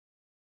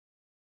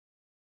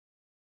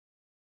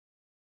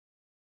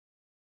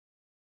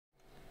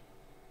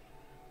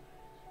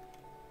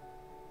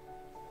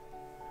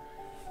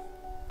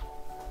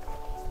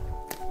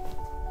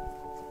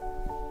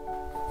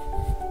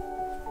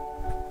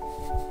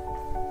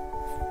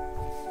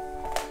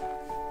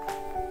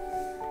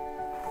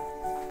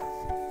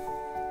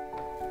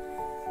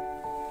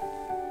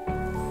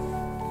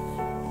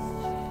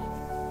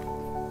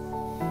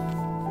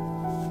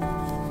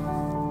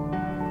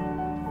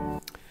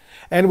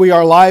And we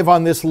are live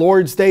on this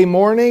Lord's Day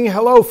morning.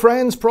 Hello,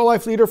 friends.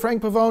 Prolife Leader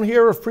Frank Pavone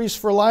here of Priests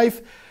for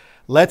Life.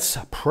 Let's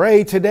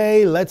pray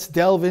today. Let's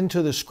delve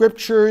into the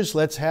scriptures.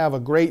 Let's have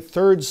a great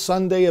third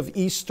Sunday of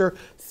Easter.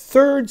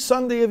 Third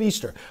Sunday of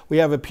Easter. We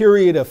have a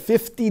period of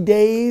 50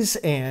 days,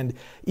 and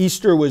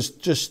Easter was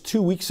just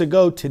 2 weeks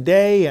ago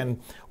today, and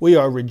we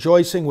are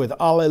rejoicing with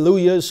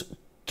alleluias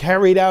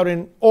carried out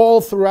in all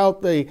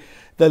throughout the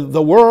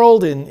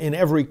world, in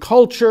every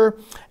culture.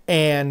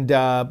 And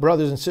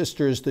brothers and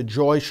sisters, the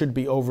joy should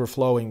be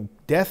overflowing.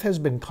 Death has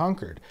been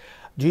conquered.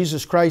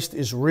 Jesus Christ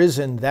is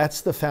risen.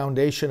 That's the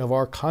foundation of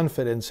our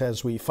confidence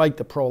as we fight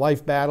the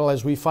pro-life battle,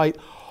 as we fight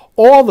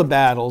all the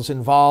battles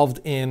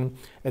involved in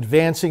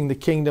advancing the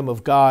kingdom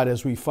of God,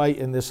 as we fight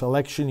in this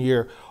election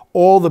year,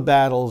 all the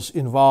battles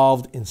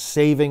involved in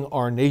saving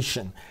our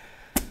nation.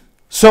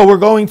 So we're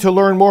going to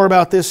learn more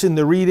about this in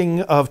the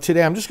reading of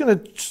today. I'm just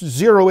going to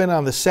zero in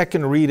on the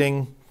second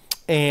reading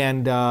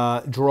and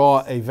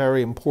draw a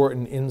very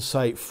important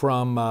insight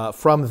from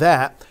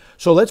that.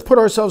 So let's put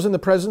ourselves in the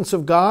presence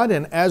of God.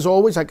 And as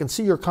always, I can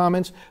see your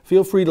comments.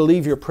 Feel free to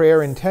leave your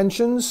prayer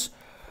intentions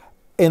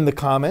in the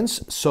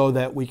comments so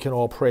that we can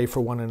all pray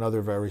for one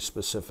another very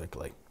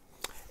specifically.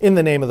 In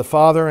the name of the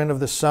Father, and of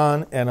the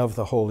Son, and of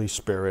the Holy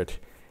Spirit.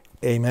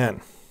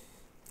 Amen.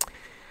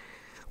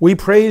 We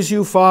praise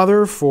you,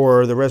 Father,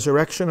 for the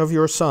resurrection of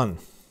your Son.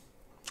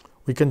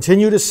 We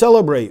continue to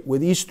celebrate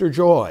with Easter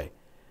joy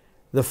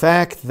the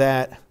fact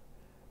that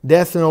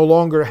death no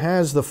longer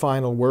has the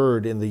final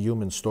word in the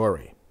human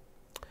story.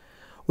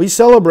 We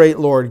celebrate,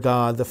 Lord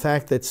God, the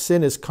fact that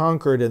sin is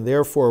conquered, and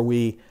therefore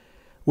we,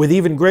 with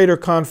even greater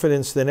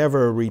confidence than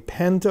ever,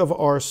 repent of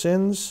our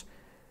sins.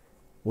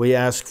 We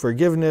ask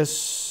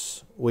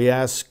forgiveness. We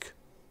ask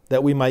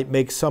that we might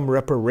make some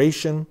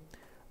reparation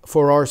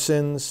for our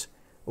sins.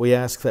 We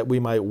ask that we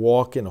might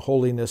walk in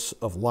holiness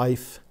of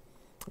life.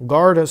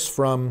 Guard us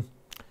from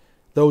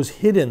those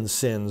hidden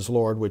sins,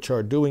 Lord, which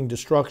are doing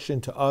destruction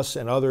to us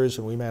and others,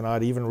 and we may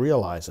not even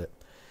realize it.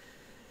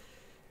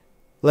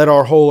 Let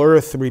our whole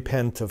earth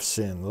repent of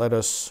sin. Let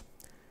us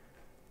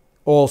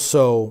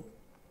also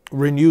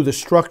renew the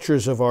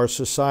structures of our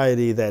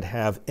society that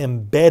have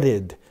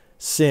embedded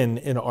sin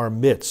in our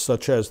midst,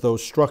 such as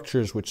those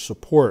structures which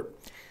support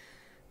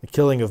the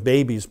killing of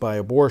babies by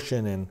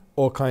abortion and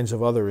all kinds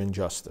of other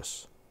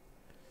injustice.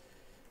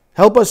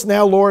 Help us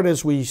now, Lord,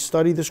 as we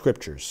study the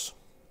scriptures,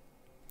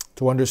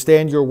 to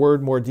understand your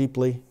word more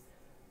deeply,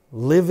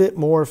 live it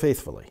more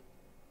faithfully,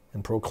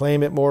 and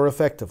proclaim it more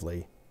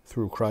effectively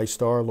through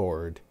Christ our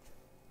Lord.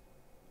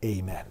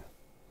 Amen.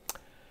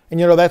 And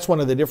you know, that's one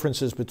of the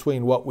differences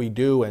between what we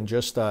do and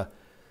just a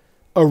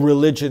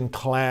religion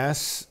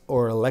class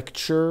or a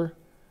lecture.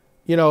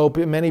 You know,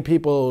 many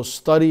people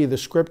study the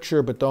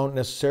scripture but don't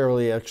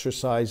necessarily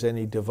exercise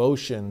any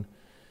devotion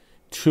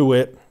to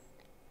it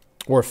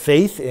or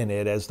faith in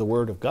it as the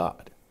Word of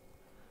God.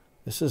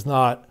 This is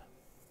not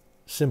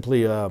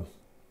simply a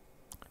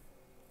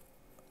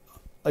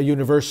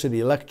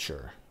university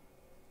lecture.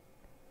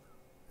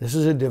 This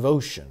is a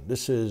devotion.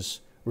 This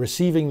is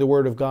receiving the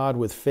Word of God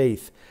with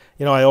faith.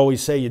 You know, I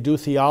always say you do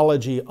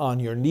theology on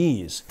your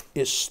knees.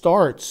 It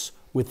starts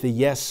with the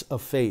yes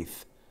of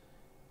faith.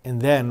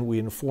 And then we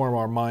inform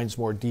our minds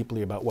more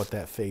deeply about what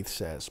that faith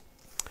says.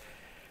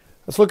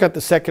 Let's look at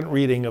the second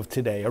reading of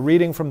today, a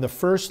reading from the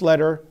first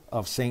letter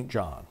of St.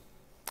 John.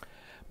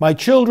 My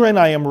children,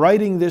 I am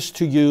writing this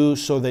to you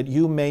so that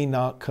you may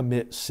not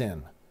commit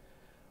sin.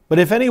 But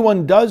if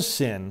anyone does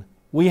sin,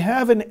 we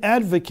have an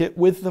advocate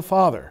with the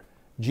Father,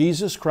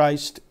 Jesus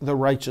Christ, the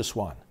righteous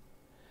one.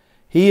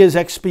 He is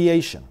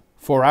expiation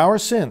for our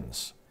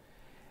sins,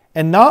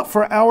 and not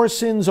for our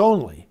sins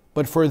only,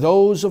 but for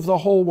those of the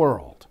whole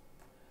world.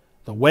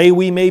 The way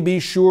we may be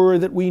sure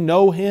that we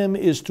know him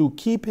is to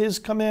keep his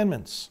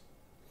commandments.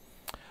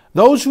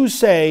 Those who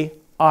say,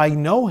 I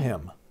know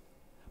him,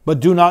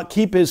 but do not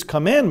keep his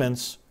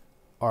commandments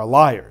are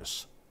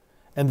liars,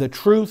 and the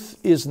truth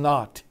is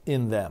not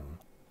in them.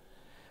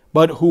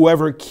 But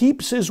whoever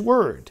keeps his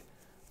word,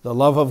 the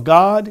love of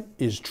God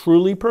is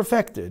truly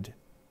perfected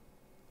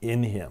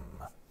in him.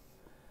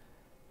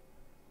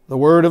 The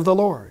word of the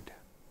Lord.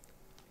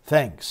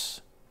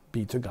 Thanks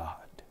be to God.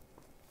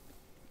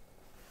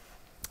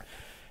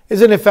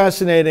 Isn't it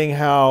fascinating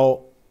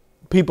how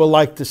people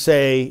like to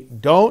say,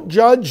 don't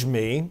judge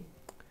me,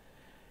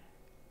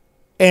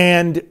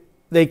 and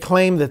they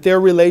claim that their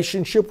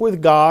relationship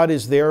with God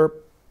is their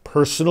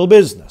personal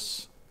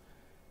business.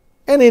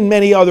 And in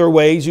many other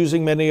ways,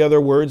 using many other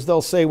words,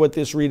 they'll say what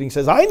this reading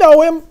says. I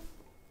know him.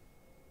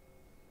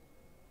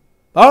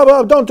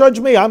 Oh, don't judge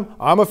me. I'm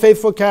a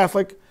faithful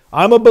Catholic.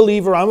 I'm a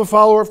believer. I'm a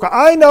follower of Christ.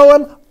 I know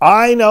him.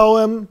 I know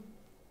him.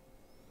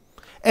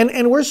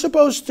 And we're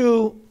supposed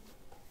to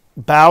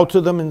bow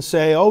to them and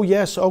say, oh,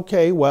 yes,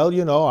 okay, well,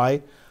 you know,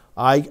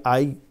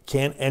 I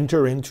can't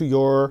enter into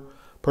your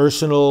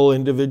personal,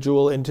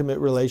 individual, intimate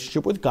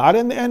relationship with God.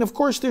 And of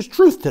course, there's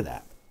truth to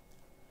that.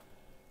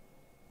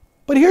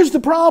 But here's the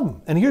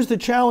problem, and here's the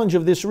challenge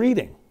of this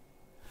reading.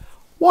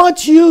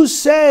 What you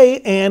say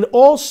and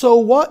also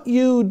what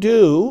you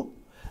do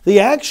the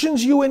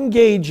actions you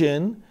engage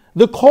in,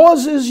 the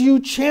causes you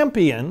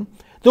champion,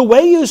 the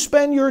way you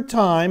spend your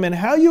time, and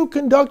how you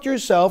conduct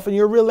yourself and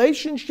your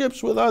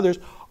relationships with others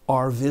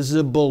are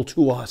visible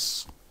to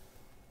us.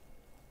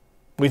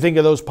 We think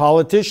of those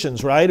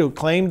politicians, right, who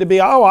claim to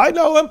be, oh, I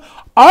know him.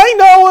 I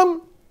know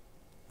him.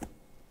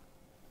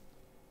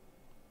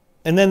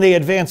 And then they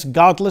advance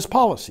godless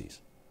policies.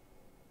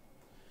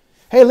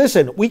 Hey,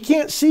 listen, we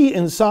can't see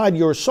inside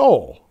your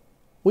soul.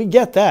 We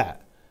get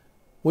that.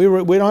 We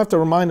don't have to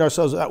remind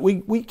ourselves of that.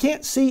 We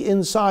can't see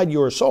inside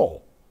your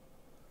soul.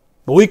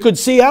 But we could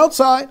see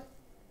outside.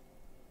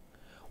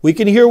 We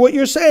can hear what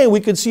you're saying. We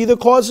can see the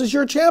causes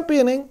you're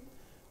championing.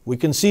 We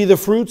can see the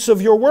fruits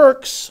of your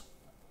works.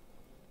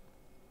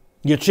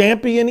 You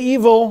champion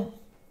evil.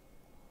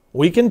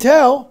 We can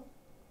tell.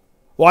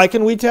 Why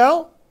can we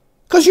tell?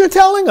 Because you're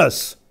telling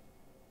us.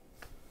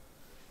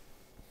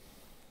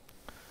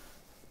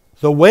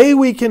 The way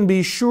we can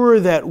be sure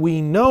that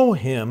we know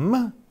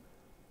him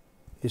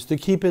is to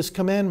keep his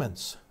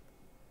commandments.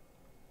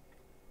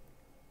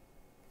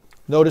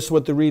 Notice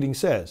what the reading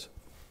says.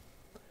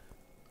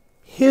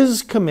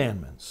 His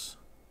commandments,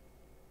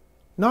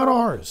 not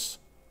ours.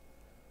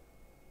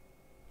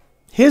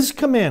 His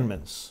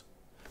commandments,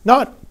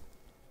 not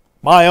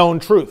my own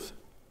truth,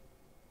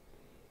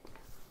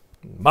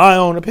 my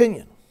own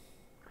opinion,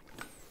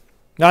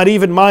 not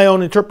even my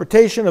own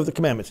interpretation of the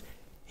commandments.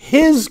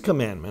 His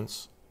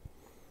commandments.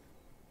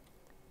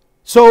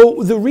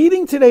 So the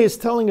reading today is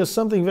telling us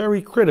something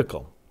very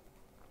critical.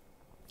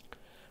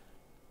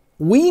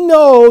 We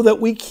know that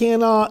we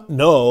cannot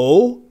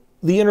know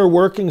the inner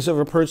workings of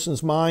a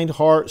person's mind,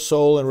 heart,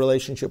 soul, and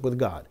relationship with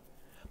God.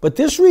 But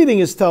this reading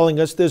is telling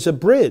us there's a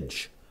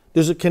bridge.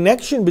 There's a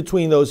connection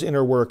between those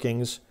inner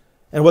workings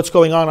and what's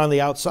going on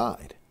the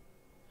outside.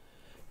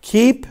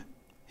 Keep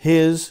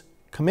his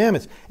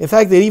commandments. In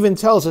fact, it even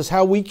tells us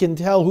how we can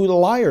tell who the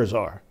liars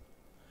are.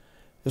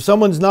 If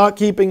someone's not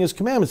keeping his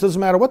commandments, it doesn't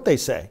matter what they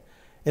say.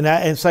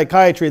 In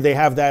psychiatry, they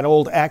have that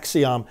old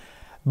axiom,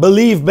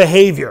 believe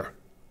behavior.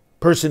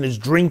 Person is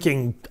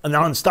drinking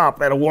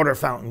nonstop at a water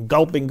fountain,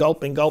 gulping,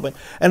 gulping, gulping.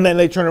 And then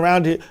they turn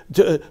around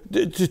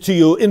to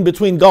you in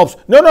between gulps.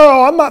 No,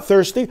 I'm not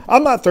thirsty.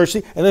 I'm not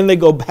thirsty. And then they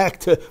go back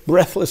to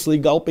breathlessly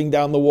gulping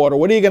down the water.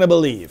 What are you going to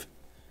believe?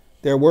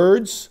 Their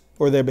words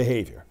or their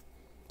behavior?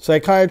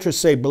 Psychiatrists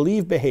say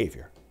believe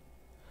behavior.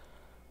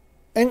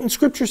 And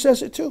Scripture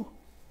says it too.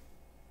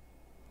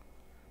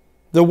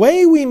 The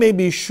way we may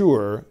be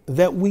sure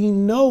that we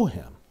know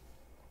him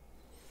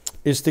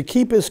is to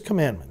keep his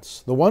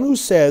commandments. The one who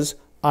says,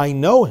 I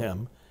know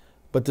him,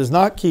 but does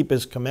not keep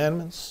his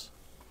commandments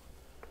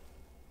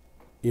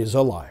is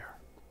a liar.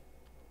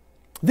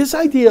 This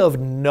idea of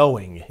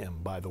knowing him,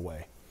 by the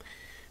way,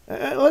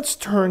 let's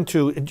turn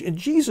to,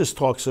 Jesus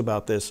talks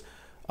about this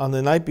on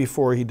the night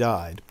before he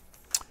died.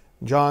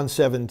 John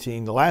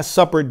 17, the Last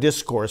Supper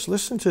discourse.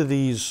 Listen to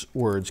these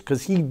words,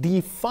 because he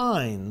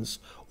defines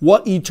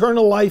what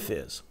eternal life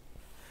is.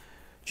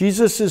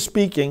 Jesus is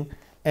speaking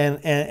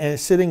and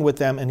sitting with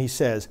them, and he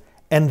says,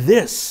 and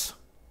this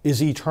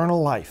is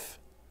eternal life,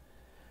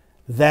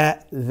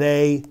 that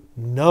they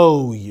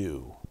know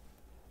you,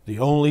 the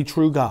only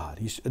true God.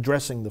 He's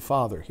addressing the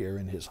Father here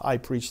in his high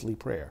priestly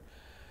prayer.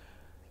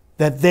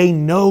 That they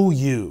know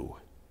you,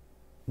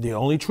 the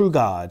only true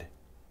God,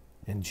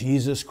 and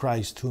Jesus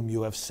Christ whom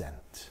you have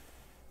sent.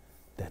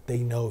 That they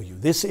know you.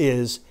 This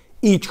is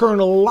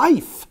eternal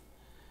life.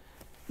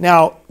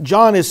 Now,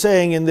 John is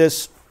saying in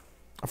this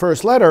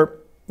first letter,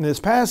 in this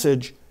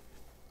passage,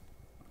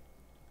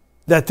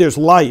 that there's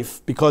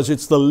life because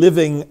it's the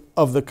living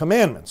of the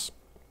commandments.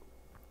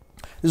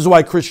 This is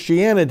why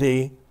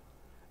Christianity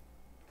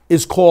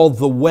is called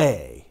the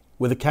way,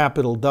 with a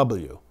capital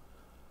W.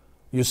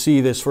 You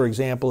see this, for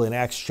example, in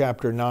Acts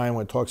chapter 9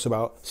 when it talks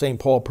about St.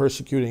 Paul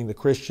persecuting the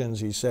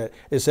Christians.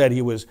 It said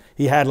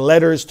he had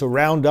letters to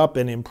round up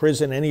and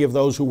imprison any of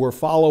those who were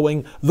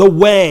following the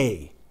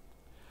way.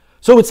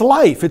 So it's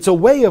life. It's a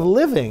way of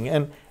living.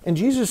 And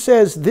Jesus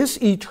says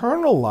this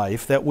eternal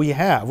life that we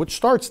have, which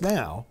starts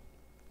now,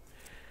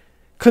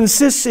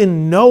 consists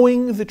in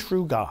knowing the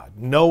true God,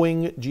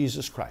 knowing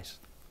Jesus Christ.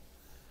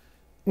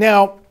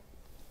 Now,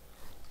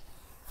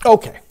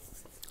 okay.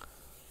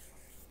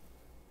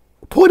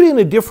 Put in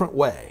a different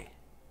way,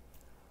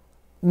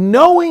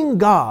 knowing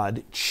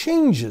God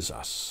changes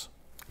us.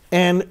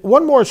 And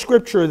one more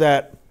scripture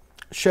that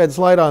sheds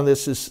light on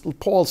this is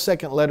Paul's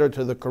second letter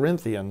to the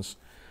Corinthians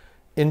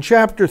in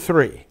chapter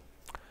 3.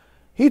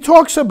 He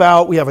talks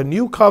about we have a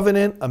new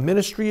covenant, a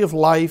ministry of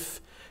life.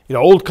 You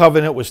know, old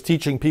covenant was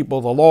teaching people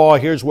the law.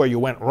 Here's where you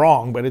went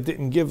wrong, but it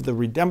didn't give the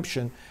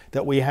redemption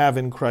that we have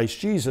in Christ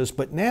Jesus.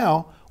 But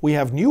now we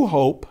have new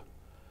hope.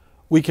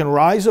 We can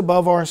rise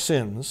above our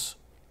sins.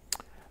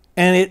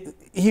 And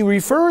he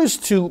refers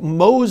to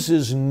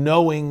Moses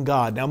knowing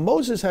God. Now,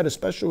 Moses had a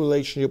special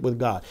relationship with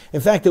God. In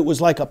fact, it was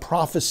like a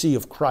prophecy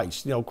of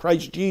Christ. You know,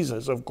 Christ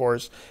Jesus, of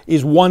course,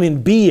 is one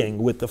in being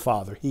with the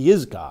Father. He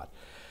is God.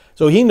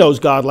 So he knows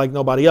God like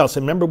nobody else.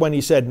 And remember when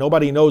he said,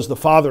 nobody knows the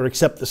Father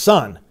except the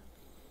Son.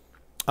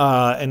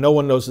 And no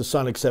one knows the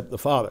Son except the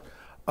Father.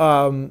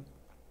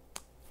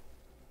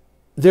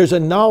 there's a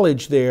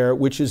knowledge there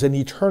which is an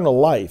eternal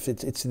life.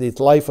 It's the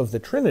life of the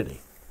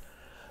Trinity.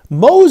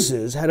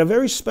 Moses had a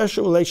very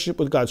special relationship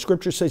with God.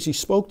 Scripture says he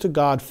spoke to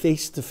God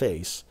face to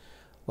face,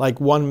 like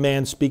one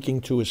man speaking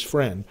to his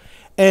friend.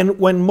 And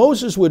when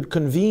Moses would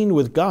convene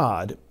with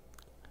God,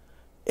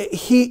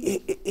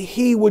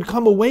 he would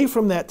come away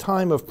from that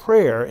time of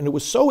prayer, and it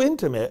was so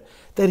intimate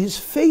that his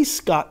face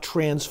got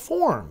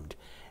transformed.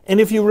 And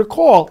if you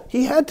recall,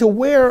 he had to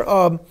wear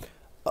a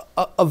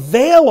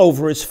veil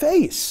over his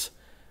face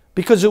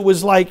because it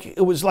was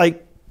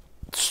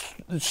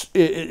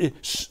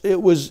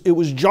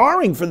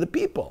jarring for the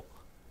people.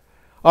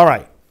 All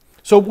right.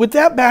 So with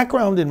that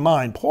background in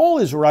mind, Paul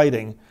is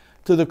writing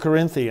to the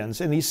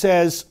Corinthians, and he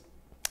starts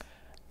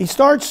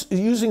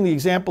using the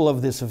example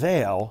of this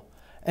veil,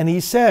 and he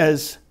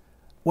says,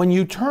 when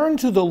you turn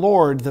to the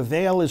Lord, the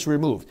veil is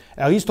removed.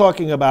 Now he's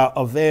talking about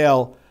a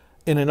veil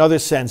in another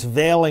sense,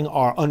 veiling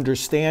our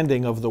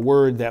understanding of the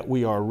word that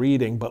we are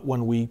reading. But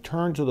when we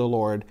turn to the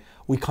Lord,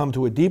 we come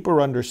to a deeper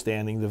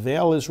understanding. The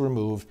veil is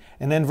removed.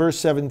 And then verse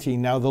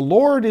 17, now the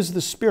Lord is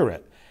the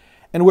Spirit,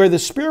 and where the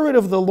Spirit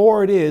of the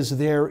Lord is,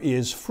 there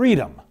is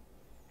freedom.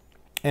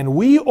 And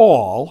we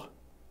all,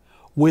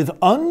 with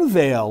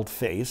unveiled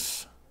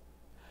face,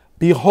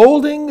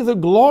 beholding the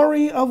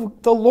glory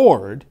of the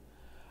Lord,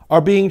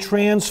 are being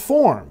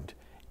transformed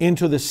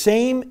into the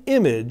same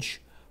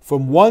image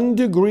from one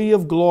degree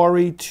of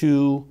glory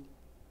to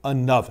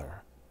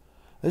another.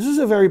 This is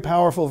a very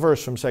powerful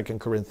verse from 2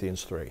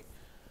 Corinthians 3.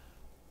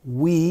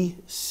 We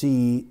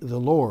see the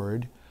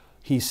Lord,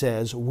 he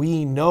says.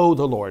 We know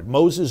the Lord.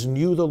 Moses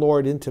knew the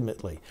Lord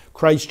intimately.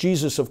 Christ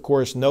Jesus, of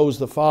course, knows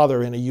the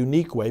Father in a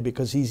unique way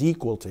because he's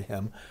equal to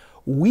him.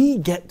 We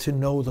get to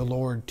know the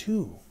Lord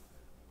too.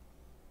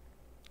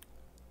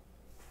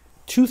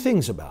 Two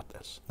things about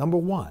this. Number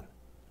one,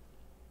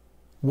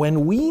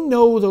 when we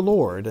know the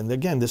Lord, and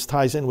again, this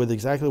ties in with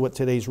exactly what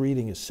today's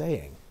reading is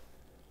saying,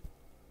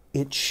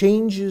 it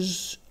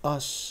changes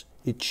us.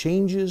 It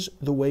changes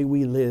the way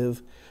we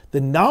live.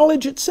 The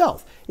knowledge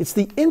itself, it's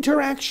the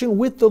interaction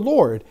with the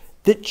Lord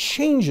that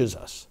changes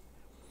us.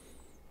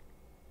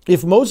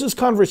 If Moses'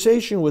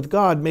 conversation with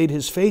God made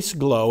his face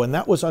glow, and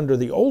that was under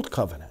the old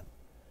covenant,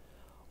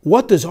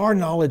 what does our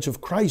knowledge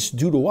of Christ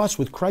do to us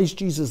with Christ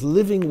Jesus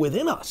living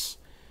within us?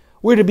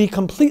 We're to be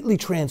completely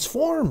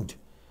transformed.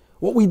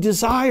 What we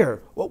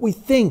desire, what we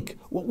think,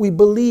 what we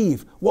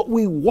believe, what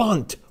we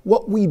want,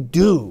 what we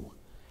do,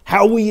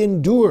 how we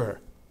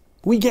endure,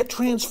 we get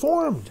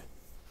transformed.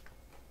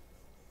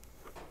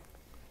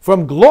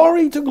 From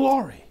glory to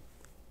glory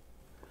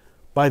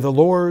by the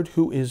Lord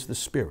who is the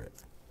Spirit.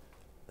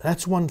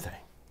 That's one thing.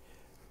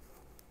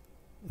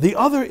 The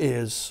other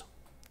is,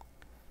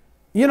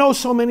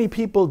 so many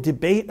people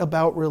debate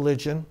about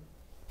religion.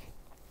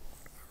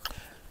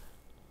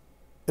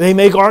 They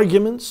make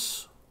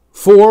arguments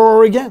for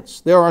or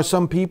against. There are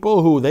some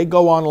people who they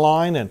go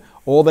online and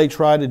all they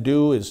try to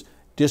do is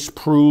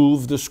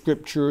disprove the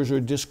scriptures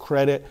or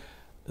discredit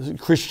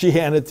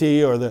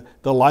Christianity or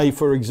the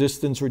life or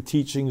existence or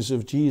teachings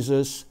of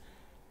Jesus.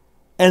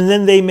 And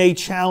then they may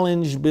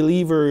challenge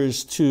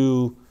believers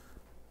to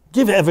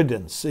give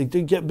evidence, to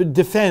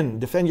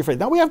defend your faith.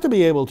 Now we have to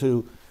be able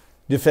to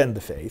defend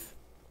the faith.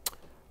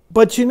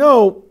 But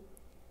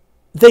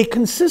they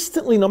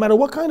consistently, no matter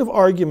what kind of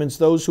arguments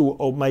those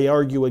who may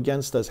argue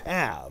against us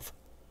have,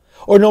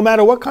 or no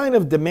matter what kind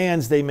of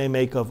demands they may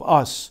make of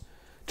us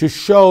to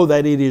show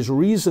that it is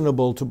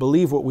reasonable to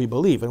believe what we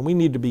believe, and we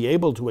need to be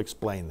able to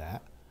explain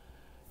that,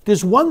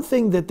 there's one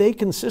thing that they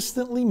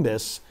consistently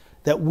miss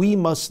that we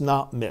must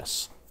not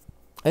miss,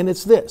 and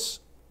it's this.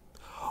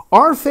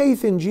 Our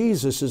faith in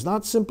Jesus is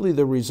not simply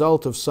the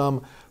result of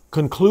some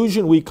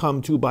conclusion we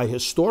come to by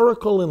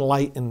historical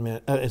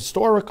enlightenment,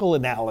 historical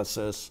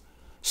analysis,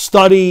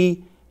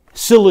 study,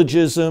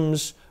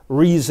 syllogisms,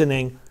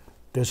 reasoning.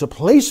 There's a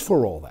place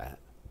for all that.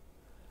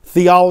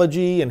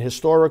 Theology and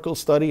historical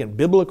study and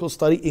biblical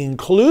study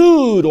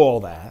include all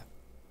that.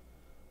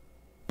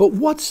 But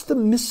what's the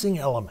missing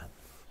element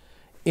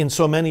in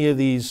so many of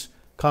these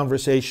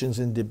conversations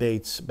and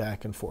debates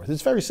back and forth?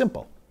 It's very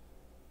simple.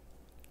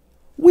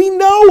 We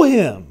know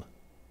him.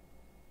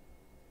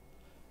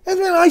 And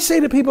then I say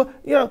to people,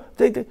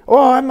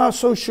 I'm not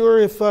so sure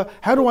if,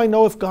 how do I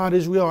know if God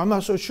is real? I'm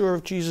not so sure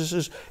if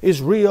Jesus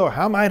is real.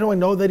 How do I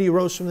know that he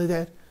rose from the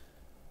dead?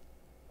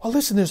 Well,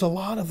 listen, there's a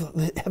lot of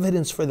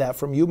evidence for that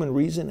from human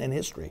reason and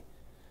history.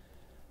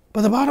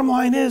 But the bottom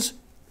line is,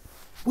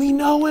 we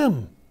know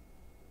him.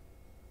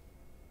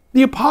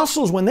 The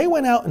apostles, when they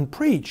went out and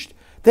preached,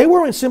 they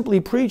weren't simply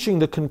preaching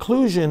the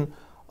conclusion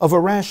of a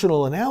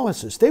rational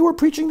analysis. They were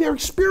preaching their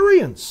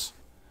experience.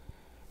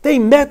 They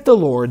met the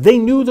Lord. They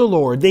knew the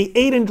Lord. They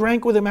ate and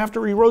drank with him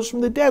after he rose from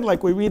the dead,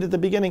 like we read at the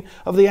beginning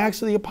of the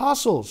Acts of the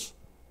Apostles.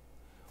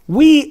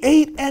 We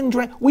ate and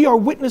drank. We are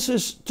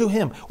witnesses to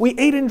him. We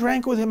ate and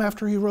drank with him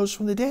after he rose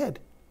from the dead.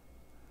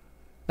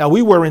 Now,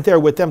 we weren't there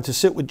with them to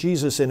sit with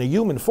Jesus in a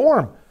human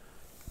form.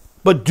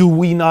 But do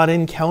we not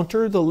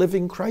encounter the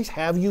living Christ?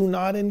 Have you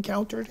not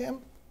encountered him?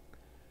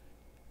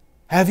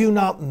 Have you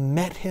not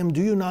met him?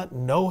 Do you not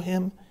know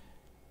him?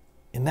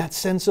 in that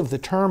sense of the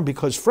term,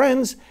 because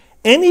friends,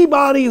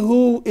 anybody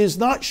who is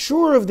not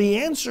sure of the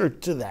answer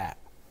to that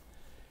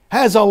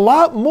has a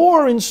lot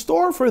more in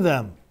store for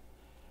them,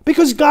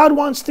 because God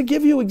wants to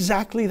give you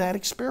exactly that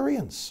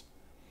experience,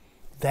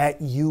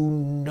 that you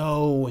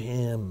know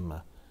Him.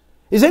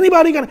 Is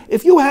anybody going to,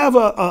 if you have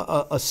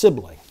a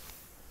sibling,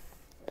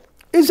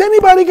 is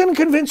anybody going to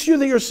convince you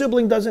that your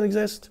sibling doesn't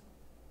exist?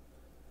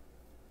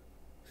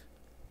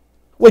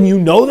 When you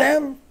know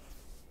them?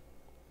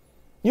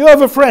 You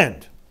have a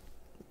friend.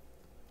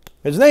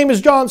 His name is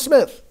John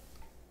Smith.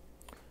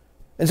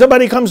 And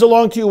somebody comes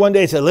along to you one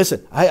day and says,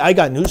 listen, I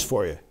got news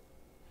for you.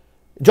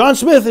 John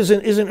Smith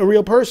isn't a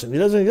real person. He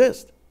doesn't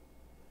exist.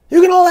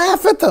 You're going to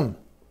laugh at them.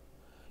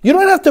 You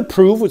don't have to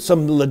prove with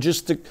some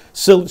logistic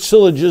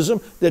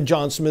syllogism that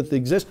John Smith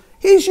exists.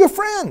 He's your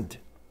friend.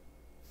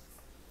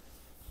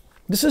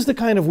 This is the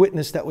kind of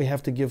witness that we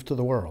have to give to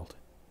the world.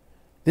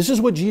 This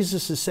is what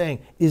Jesus is saying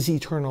is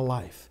eternal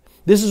life.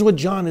 This is what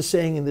John is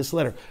saying in this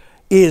letter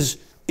is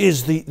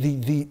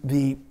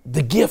the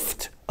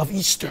gift of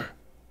Easter.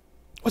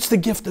 What's the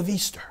gift of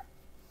Easter?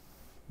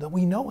 That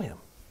we know Him.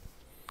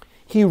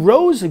 He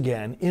rose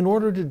again in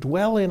order to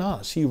dwell in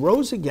us. He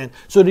rose again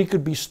so that He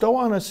could bestow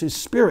on us His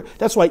Spirit.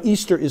 That's why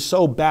Easter is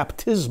so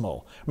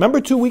baptismal.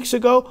 Remember 2 weeks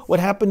ago what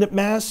happened at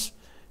Mass?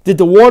 Did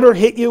the water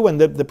hit you when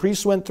the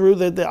priest went through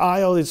the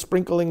aisle is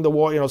sprinkling the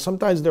water? You know,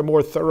 sometimes they're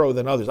more thorough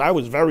than others. I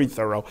was very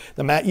thorough.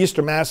 The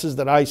Easter Masses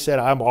that I said,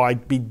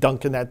 I'd be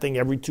dunking that thing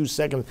every 2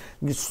 seconds.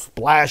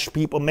 Splash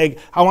people.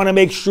 I want to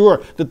make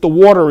sure that the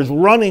water is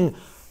running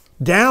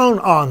down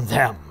on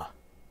them,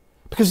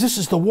 because this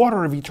is the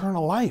water of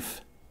eternal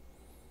life.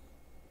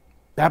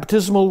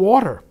 Baptismal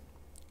water.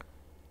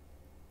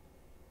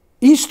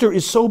 Easter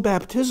is so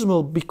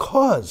baptismal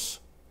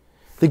because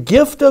the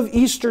gift of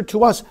Easter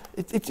to us,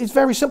 it's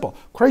very simple.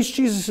 Christ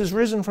Jesus is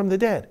risen from the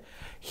dead.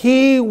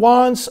 He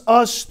wants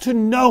us to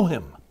know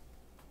Him.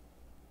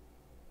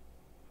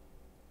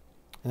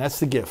 And that's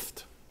the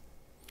gift.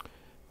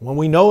 When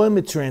we know Him,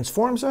 it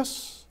transforms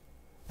us,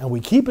 and we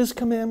keep His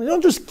commandments.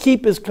 Don't just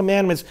keep His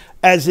commandments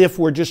as if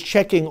we're just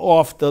checking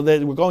off the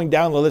list. We're going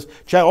down the list.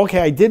 Okay,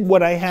 I did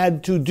what I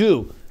had to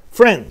do.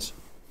 Friends,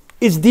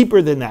 it's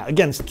deeper than that.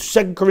 Again,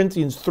 2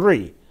 Corinthians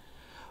 3.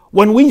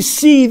 When we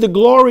see the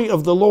glory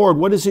of the Lord,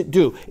 what does it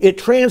do? It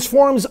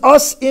transforms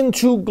us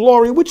into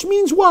glory, which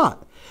means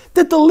what?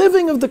 That the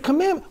living of the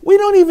commandment, we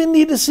don't even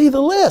need to see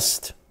the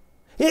list.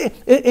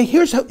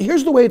 Here's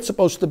the way it's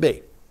supposed to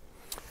be.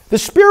 The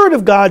Spirit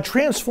of God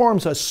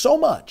transforms us so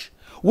much.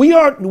 We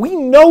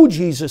know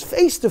Jesus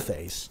face to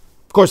face.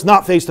 Of course,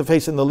 not face to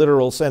face in the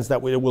literal sense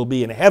that we will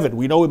be in heaven.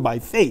 We know Him by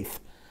faith.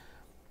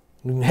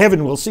 In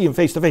heaven, we'll see Him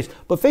face to face.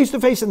 But face to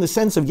face in the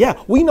sense of,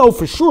 we know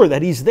for sure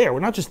that He's there. We're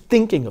not just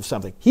thinking of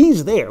something.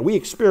 He's there. We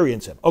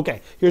experience Him.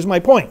 Okay, here's my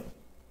point.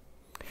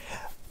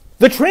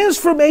 The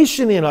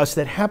transformation in us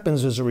that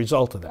happens as a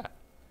result of that,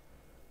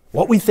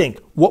 what we think,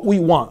 what we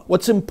want,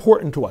 what's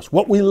important to us,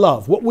 what we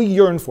love, what we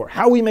yearn for,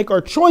 how we make our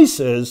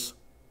choices,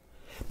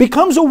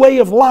 becomes a way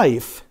of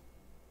life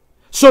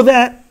so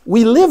that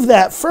we live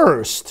that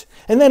first.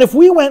 And then if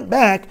we went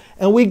back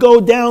and we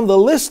go down the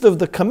list of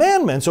the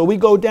commandments, or we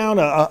go down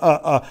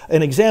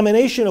an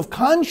examination of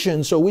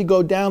conscience, or we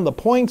go down the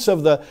points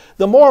of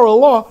the moral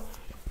law,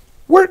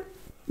 we're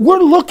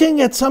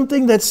looking at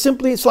something that's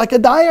simply, it's like a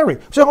diary.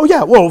 So,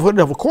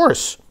 of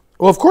course.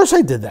 Well, of course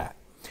I did that.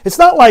 It's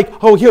not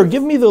like, here,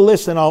 give me the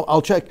list and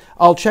I'll check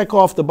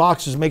off the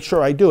boxes, make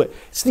sure I do it.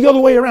 It's the other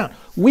way around.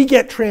 We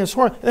get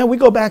transformed, and then we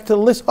go back to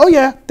the list.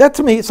 That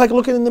to me, it's like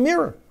looking in the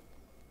mirror.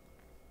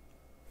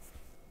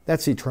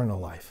 That's eternal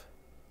life.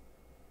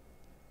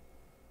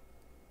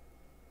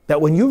 That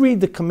when you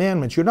read the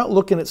commandments, you're not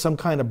looking at some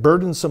kind of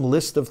burdensome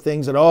list of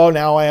things that,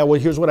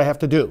 here's what I have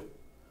to do.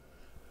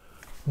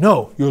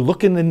 No, you're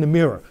looking in the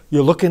mirror.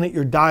 You're looking at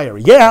your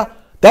diary. Yeah,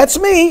 that's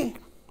me.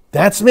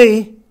 That's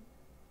me.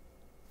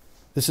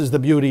 This is the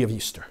beauty of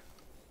Easter.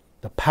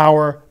 The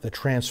power, the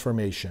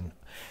transformation.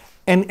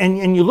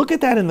 And you look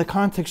at that in the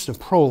context of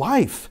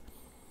pro-life.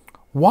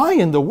 Why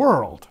in the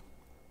world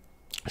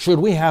should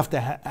we have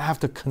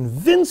to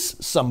convince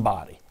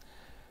somebody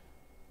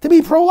to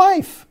be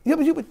pro-life?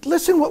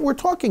 Listen what we're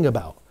talking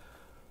about.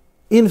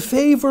 In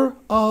favor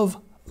of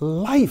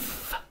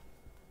life.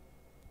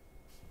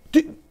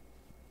 Do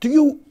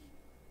you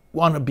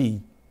want to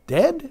be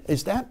dead?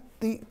 Is that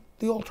the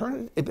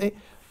alternative?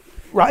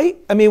 Right?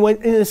 I mean,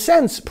 in a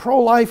sense,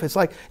 pro-life, it's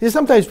like,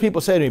 sometimes people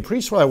say to me,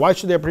 priest for life, why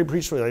should there be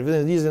priest for life?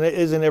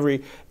 Isn't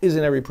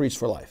every priest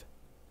for life?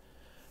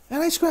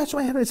 And I scratch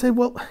my head and I say,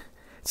 well,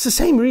 it's the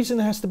same reason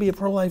there has to be a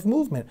pro-life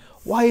movement.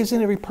 Why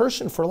isn't every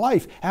person for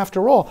life?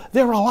 After all,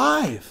 they're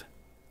alive.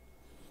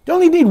 You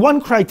only need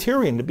one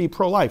criterion to be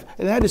pro-life,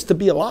 and that is to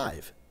be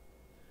alive.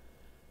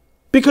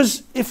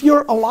 Because if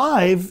you're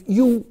alive,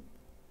 you're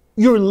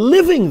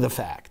living the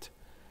fact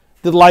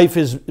that life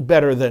is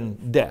better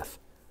than death.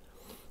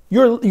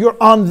 You're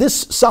on this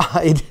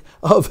side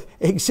of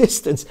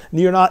existence.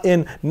 You're not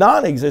in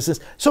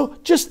non-existence. So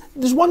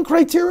there's one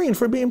criterion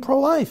for being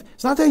pro-life.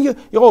 It's not that you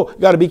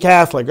got to be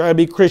Catholic, you got to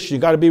be Christian,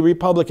 you got to be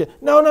Republican.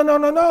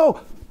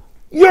 No.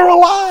 you're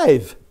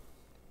alive.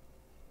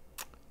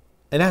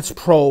 And that's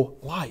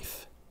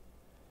pro-life.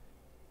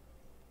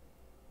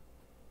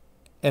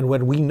 And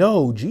when we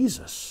know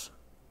Jesus,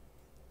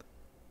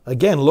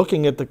 again,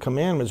 looking at the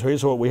commandments,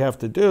 here's what we have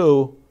to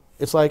do.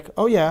 It's like,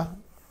 oh yeah,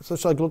 it's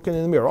just like looking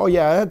in the mirror. Oh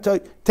yeah,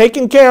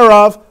 taken care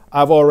of.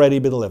 I've already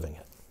been living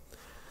it.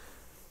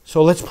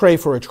 So let's pray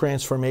for a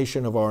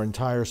transformation of our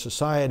entire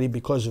society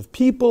because of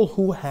people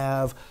who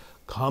have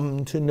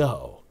come to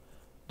know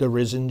the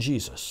risen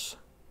Jesus.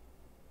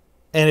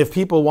 And if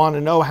people want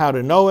to know how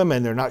to know him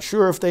and they're not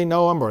sure if they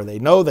know him or they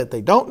know that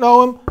they don't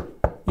know him,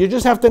 you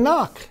just have to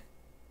knock.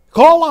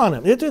 Call on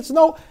him. It's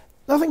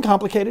nothing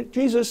complicated.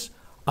 Jesus,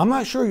 I'm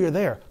not sure you're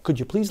there. Could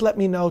you please let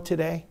me know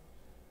today?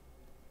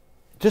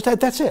 Just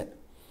that's it.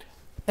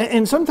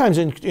 And sometimes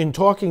in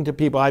talking to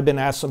people, I've been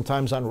asked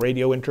sometimes on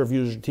radio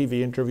interviews or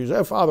TV interviews,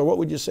 hey, Father, what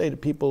would you say to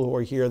people who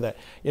are here that,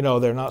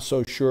 they're not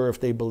so sure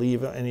if they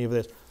believe any of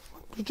this?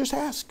 Just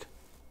ask.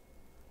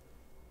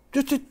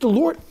 Just the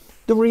Lord.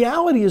 The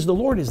reality is the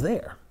Lord is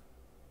there.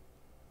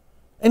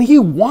 And he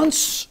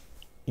wants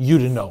you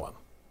to know him.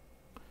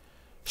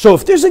 So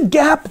if there's a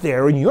gap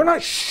there and you're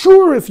not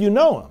sure if you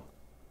know him,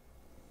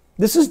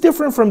 this is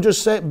different from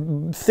just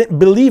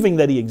believing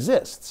that he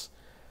exists.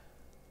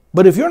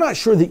 But if you're not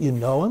sure that you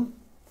know him,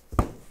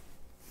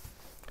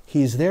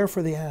 he's there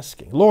for the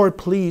asking. Lord,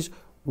 please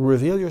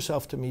reveal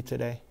yourself to me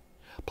today.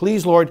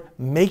 Please, Lord,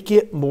 make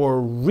it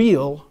more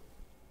real.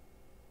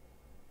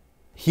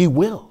 He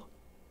will.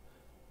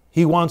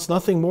 He wants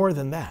nothing more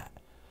than that.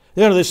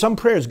 There's some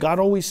prayers God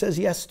always says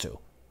yes to.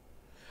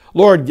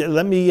 Lord,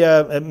 let me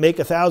make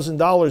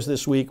 $1,000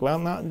 this week. Well,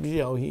 not,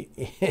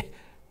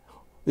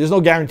 there's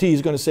no guarantee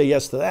he's going to say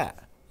yes to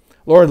that.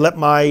 Lord, let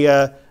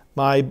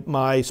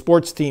my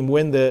sports team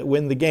win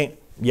the game.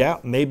 Yeah,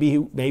 maybe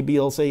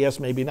he'll say yes,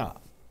 maybe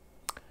not.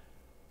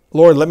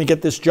 Lord, let me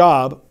get this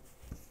job.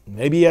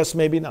 Maybe yes,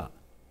 maybe not.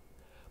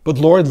 But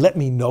Lord, let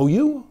me know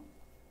you.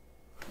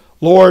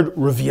 Lord,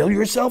 reveal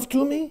yourself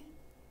to me.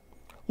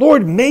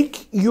 Lord,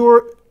 make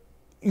your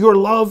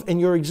love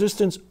and your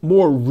existence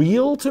more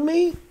real to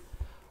me.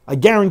 I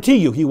guarantee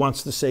you he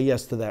wants to say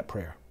yes to that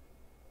prayer.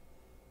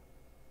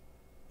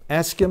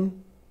 Ask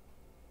him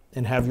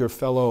and have your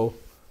fellow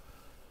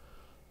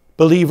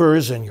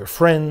believers and your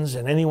friends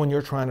and anyone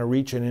you're trying to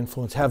reach and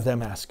influence, have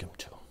them ask him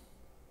to.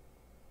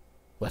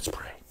 Let's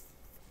pray.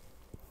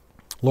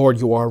 Lord,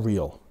 you are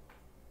real.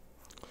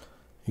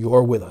 You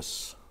are with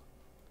us.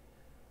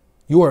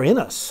 You are in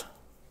us.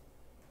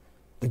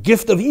 The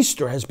gift of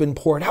Easter has been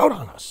poured out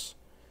on us.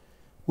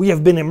 We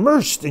have been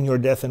immersed in your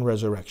death and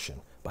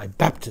resurrection by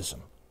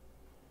baptism.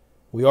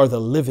 We are the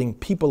living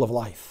people of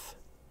life.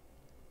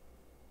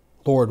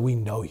 Lord, we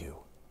know you.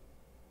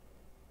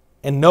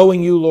 And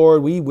knowing you,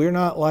 Lord, we're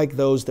not like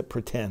those that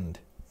pretend.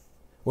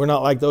 We're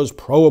not like those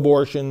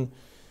pro-abortion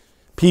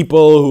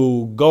people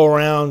who go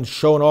around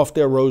showing off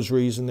their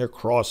rosaries and their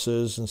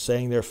crosses and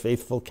saying they're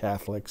faithful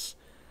Catholics.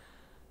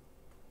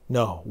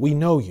 No, we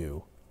know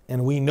you.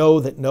 And we know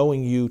that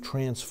knowing you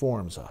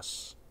transforms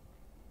us,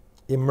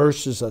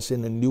 immerses us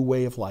in a new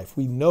way of life.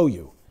 We know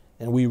you,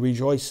 and we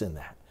rejoice in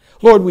that.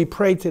 Lord, we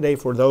pray today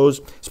for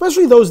those,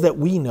 especially those that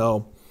we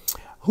know,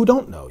 who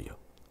don't know you.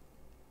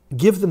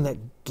 Give them that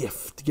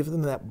gift. Give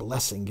them that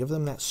blessing. Give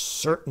them that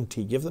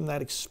certainty. Give them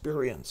that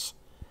experience.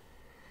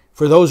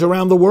 For those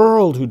around the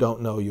world who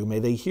don't know you, may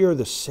they hear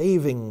the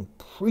saving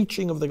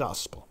preaching of the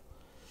gospel.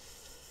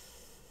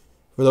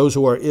 For those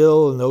who are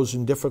ill and those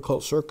in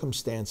difficult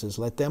circumstances,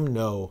 let them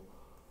know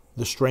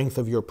the strength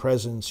of your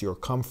presence, your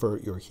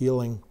comfort, your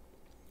healing.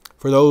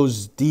 For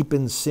those deep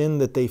in sin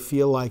that they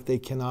feel like they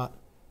cannot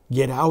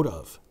get out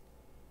of,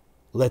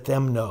 let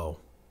them know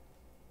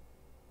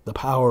the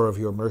power of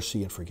your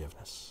mercy and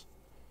forgiveness.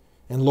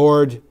 And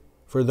Lord,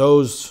 for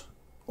those,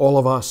 all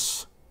of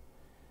us,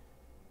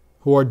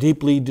 who are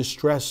deeply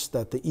distressed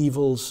at the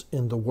evils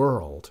in the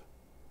world,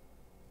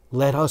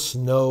 let us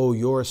know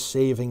your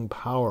saving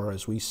power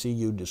as we see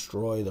you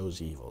destroy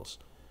those evils.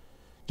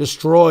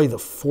 Destroy the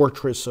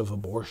fortress of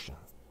abortion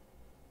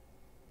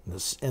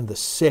and the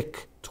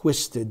sick,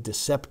 twisted,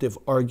 deceptive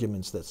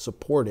arguments that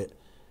support it.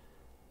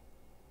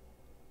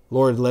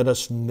 Lord, let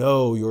us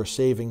know your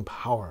saving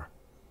power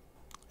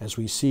as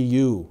we see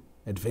you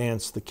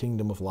advance the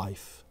kingdom of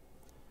life.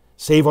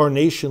 Save our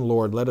nation,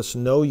 Lord. Let us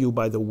know you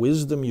by the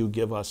wisdom you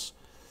give us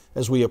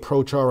as we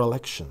approach our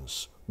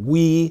elections.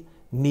 We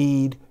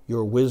need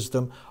your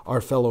wisdom.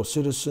 Our fellow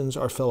citizens,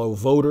 our fellow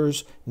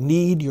voters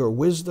need your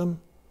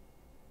wisdom.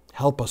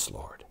 Help us,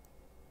 Lord.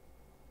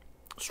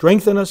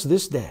 Strengthen us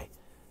this day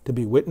to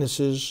be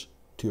witnesses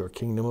to your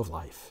kingdom of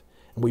life.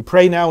 And we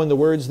pray now in the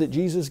words that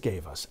Jesus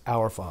gave us,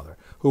 Our Father,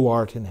 who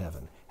art in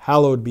heaven,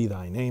 hallowed be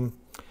thy name.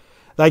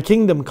 Thy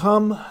kingdom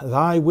come,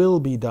 thy will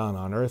be done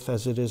on earth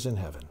as it is in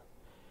heaven.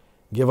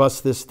 Give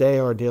us this day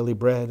our daily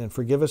bread, and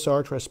forgive us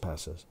our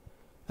trespasses,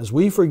 as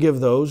we forgive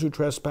those who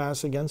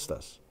trespass against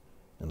us.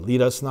 And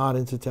lead us not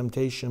into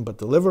temptation, but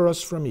deliver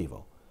us from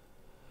evil.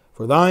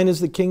 For thine is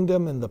the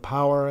kingdom and the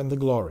power and the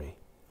glory,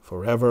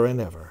 forever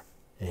and ever.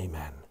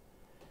 Amen.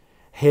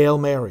 Hail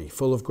Mary,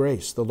 full of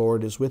grace, the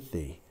Lord is with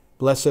thee.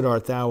 Blessed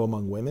art thou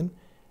among women,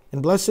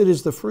 and blessed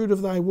is the fruit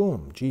of thy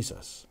womb,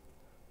 Jesus.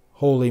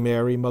 Holy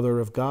Mary, Mother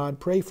of God,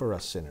 pray for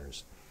us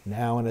sinners,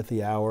 now and at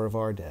the hour of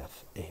our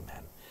death.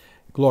 Amen.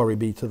 Glory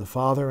be to the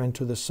Father, and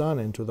to the Son,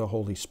 and to the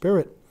Holy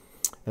Spirit,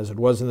 as it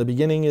was in the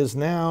beginning, is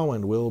now,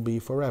 and will be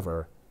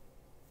forever.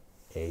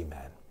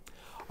 Amen.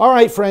 All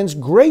right, friends,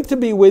 great to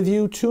be with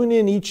you. Tune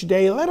in each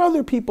day. Let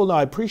other people know.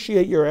 I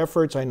appreciate your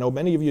efforts. I know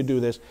many of you do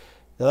this.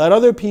 Let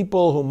other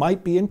people who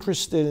might be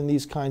interested in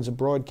these kinds of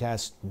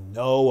broadcasts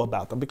know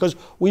about them, because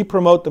we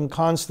promote them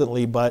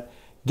constantly, but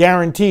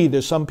guaranteed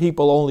there's some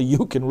people only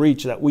you can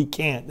reach that we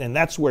can't, and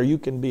that's where you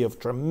can be of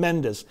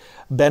tremendous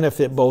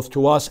benefit both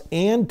to us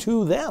and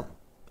to them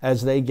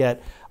as they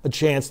get a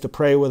chance to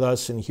pray with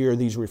us and hear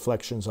these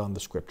reflections on the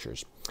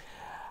Scriptures.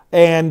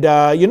 And,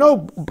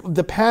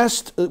 the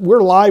past,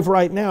 we're live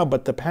right now,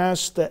 but the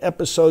past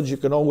episodes you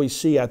can always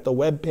see at the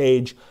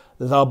webpage,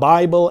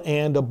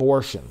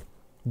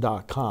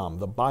 thebibleandabortion.com,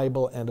 the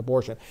Bible and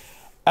Abortion.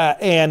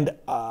 And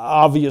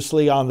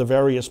obviously on the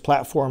various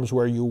platforms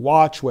where you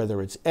watch,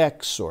 whether it's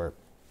X or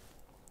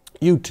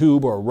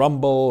YouTube or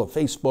Rumble or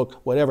Facebook,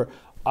 whatever,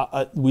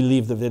 we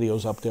leave the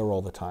videos up there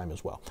all the time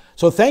as well.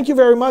 So thank you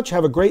very much.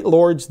 Have a great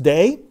Lord's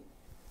Day.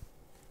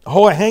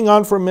 Oh, hang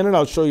on for a minute.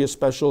 I'll show you a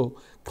special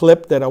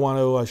clip that I want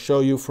to show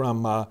you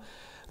from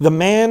the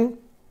man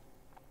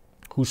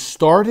who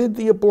started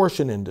the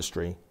abortion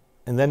industry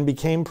and then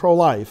became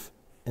pro-life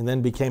and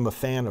then became a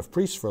fan of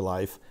Priests for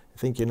Life. I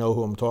think you know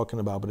who I'm talking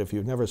about, but if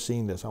you've never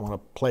seen this, I want to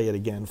play it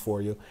again for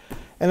you.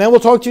 And then we'll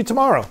talk to you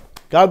tomorrow.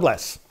 God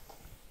bless.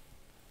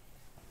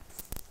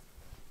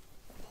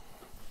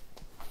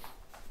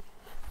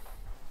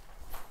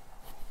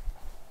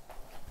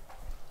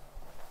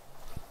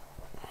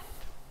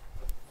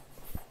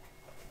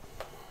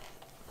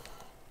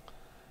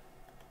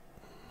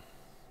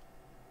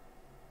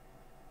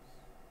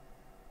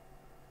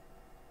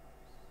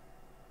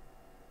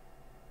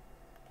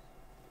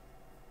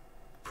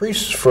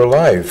 Priests for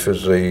Life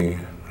is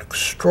an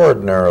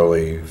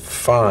extraordinarily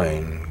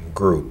fine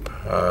group,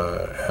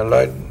 and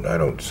I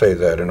don't say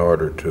that in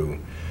order to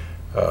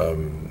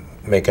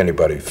make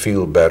anybody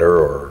feel better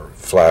or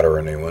flatter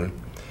anyone.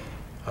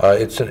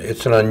 It's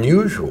an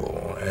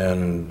unusual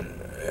and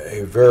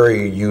a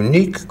very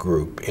unique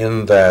group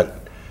in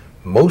that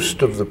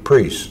most of the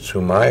priests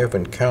whom I have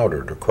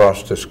encountered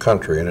across this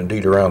country and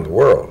indeed around the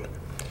world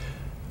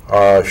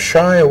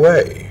shy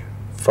away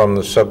from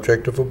the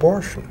subject of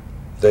abortion.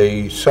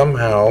 They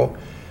somehow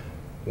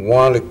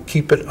want to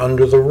keep it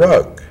under the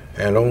rug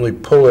and only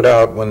pull it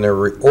out when they're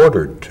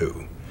ordered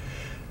to.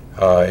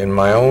 In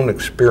my own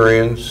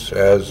experience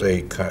as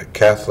a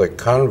Catholic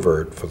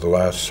convert for the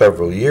last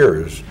several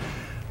years,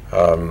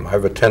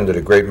 I've attended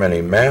a great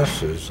many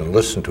masses and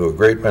listened to a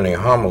great many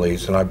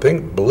homilies, and I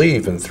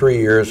believe in 3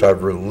 years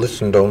I've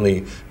listened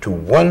only to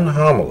one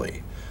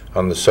homily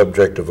on the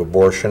subject of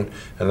abortion,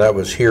 and that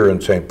was here in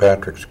St.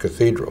 Patrick's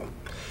Cathedral.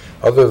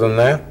 Other than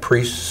that,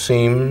 priests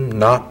seem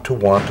not to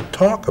want to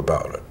talk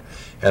about it.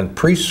 And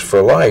Priests for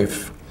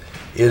Life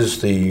is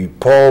the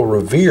Paul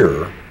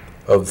Revere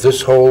of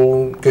this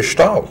whole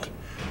gestalt,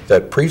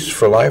 that Priests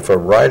for Life are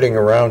riding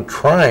around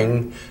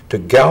trying to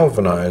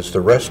galvanize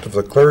the rest of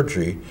the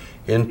clergy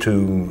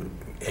into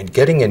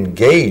getting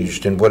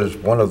engaged in what is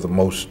one of the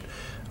most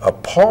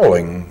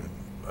appalling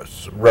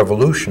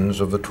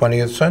revolutions of the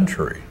 20th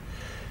century.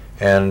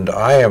 And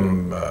I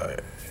am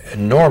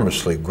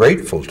enormously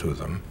grateful to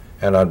them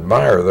and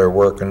admire their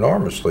work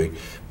enormously.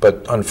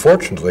 But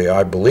unfortunately,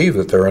 I believe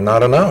that there are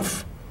not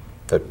enough,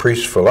 that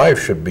Priests for Life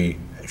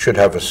should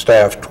have a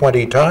staff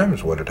 20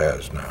 times what it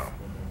has now.